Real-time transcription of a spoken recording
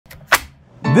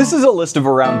This is a list of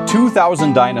around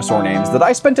 2,000 dinosaur names that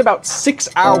I spent about 6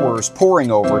 hours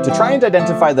poring over to try and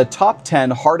identify the top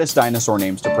 10 hardest dinosaur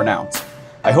names to pronounce.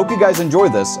 I hope you guys enjoy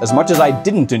this as much as I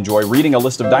didn't enjoy reading a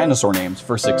list of dinosaur names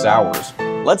for 6 hours.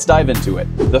 Let's dive into it.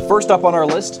 The first up on our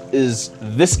list is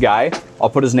this guy. I'll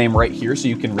put his name right here so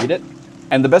you can read it.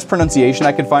 And the best pronunciation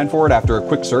I could find for it after a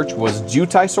quick search was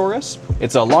Jiutaisaurus.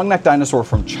 It's a long-necked dinosaur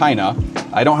from China.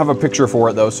 I don't have a picture for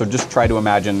it though, so just try to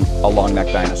imagine a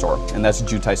long-necked dinosaur, and that's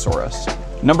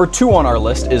Jiutaisaurus. Number 2 on our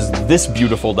list is this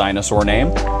beautiful dinosaur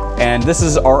name, and this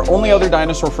is our only other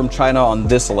dinosaur from China on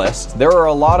this list. There are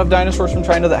a lot of dinosaurs from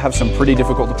China that have some pretty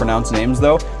difficult to pronounce names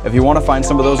though. If you want to find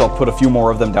some of those, I'll put a few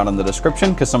more of them down in the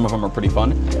description because some of them are pretty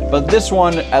fun. But this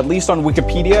one, at least on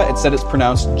Wikipedia, it said it's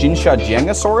pronounced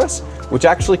JIN-shah-jiahng-u-SOR-us, which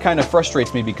actually kind of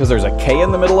frustrates me because there's a K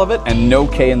in the middle of it and no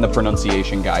K in the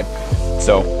pronunciation guide.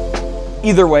 So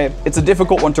either way, it's a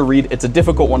difficult one to read, it's a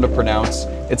difficult one to pronounce.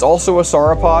 It's also a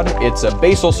sauropod, it's a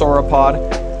basal sauropod,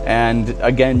 and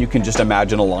again, you can just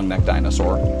imagine a long-necked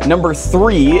dinosaur. Number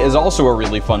 3 is also a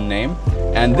really fun name,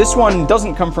 and this one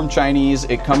doesn't come from Chinese,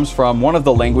 it comes from one of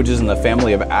the languages in the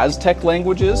family of Aztec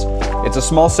languages. It's a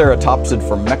small ceratopsid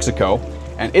from Mexico,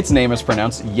 and its name is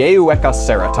pronounced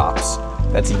Qingxiusaurus.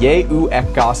 That's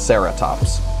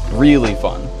Qingxiusaurus. Really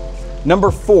fun.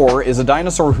 Number 4 is a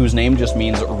dinosaur whose name just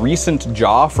means recent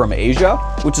jaw from Asia,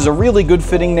 which is a really good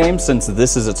fitting name since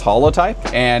this is its holotype,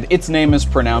 and its name is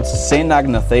pronounced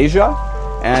Saurus,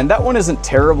 and that one isn't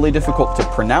terribly difficult to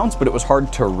pronounce, but it was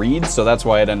hard to read, so that's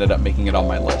why it ended up making it on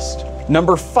my list.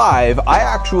 Number 5, I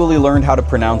actually learned how to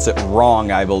pronounce it wrong,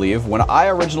 I believe. When I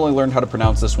originally learned how to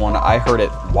pronounce this one, I heard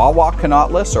it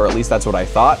Wawakanotlis, or at least that's what I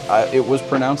thought it was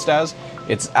pronounced as.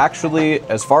 It's actually,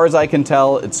 as far as I can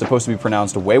tell, it's supposed to be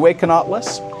pronounced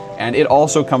Wewekanotlis, and it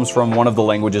also comes from one of the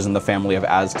languages in the family of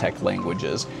Aztec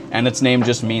languages. And its name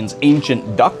just means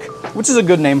ancient duck, which is a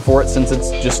good name for it since it's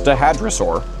just a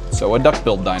hadrosaur, so a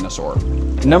duck-billed dinosaur.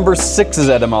 Number 6's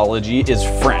etymology is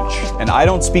French, and I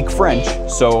don't speak French,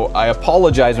 so I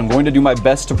apologize. I'm going to do my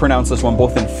best to pronounce this one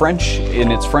both in French,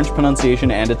 in its French pronunciation,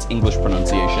 and its English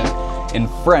pronunciation. In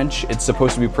French, it's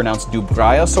supposed to be pronounced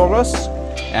Dubraiasaurus,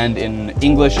 and in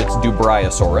English it's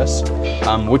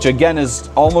Dubraiasaurus, which again is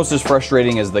almost as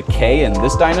frustrating as the K in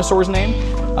this dinosaur's name,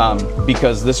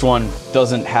 because this one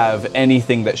doesn't have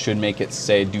anything that should make it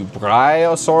say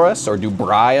Dubraiasaurus or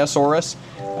Dubraiasaurus.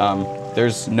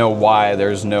 There's no Y,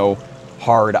 there's no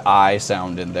hard I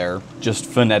sound in there, just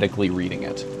phonetically reading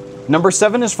it. Number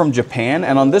 7 is from Japan,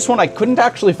 and on this one I couldn't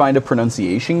actually find a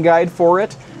pronunciation guide for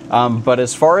it, but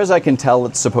as far as I can tell,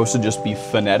 it's supposed to just be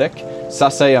phonetic.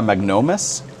 Sasaya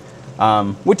magnomus,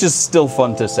 which is still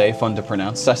fun to say, fun to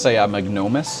pronounce, Sasaya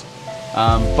magnomus.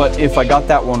 But if I got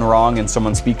that one wrong and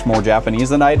someone speaks more Japanese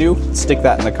than I do, stick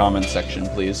that in the comments section,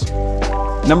 please.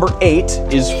 Number 8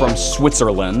 is from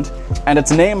Switzerland, and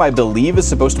its name, I believe, is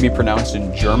supposed to be pronounced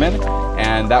in German,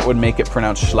 and that would make it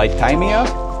pronounced Schleitimia,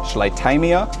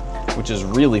 which is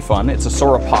really fun. It's a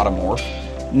sauropodomorph.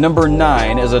 Number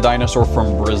 9 is a dinosaur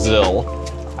from Brazil.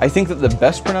 I think that the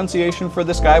best pronunciation for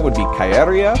this guy would be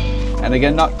Caeria, and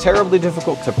again, not terribly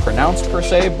difficult to pronounce per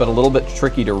se, but a little bit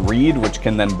tricky to read, which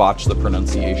can then botch the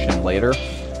pronunciation later.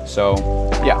 So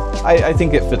yeah, I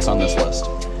think it fits on this list.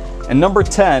 And number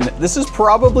 10, this is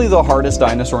probably the hardest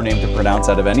dinosaur name to pronounce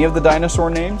out of any of the dinosaur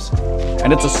names,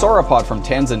 and it's a sauropod from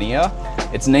Tanzania.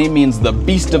 Its name means the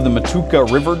beast of the Matuka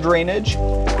river drainage.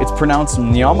 It's pronounced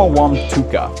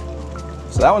Nyamawamtuka.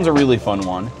 So that one's a really fun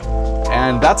one.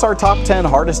 And that's our top 10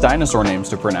 hardest dinosaur names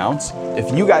to pronounce.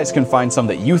 If you guys can find some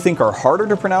that you think are harder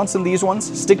to pronounce than these ones,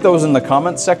 stick those in the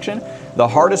comments section. The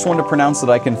hardest one to pronounce that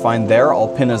I can find there, I'll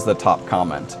pin as the top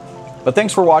comment. But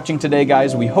thanks for watching today,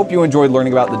 guys. We hope you enjoyed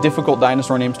learning about the difficult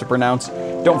dinosaur names to pronounce.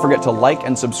 Don't forget to like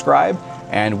and subscribe,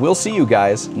 and we'll see you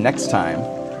guys next time.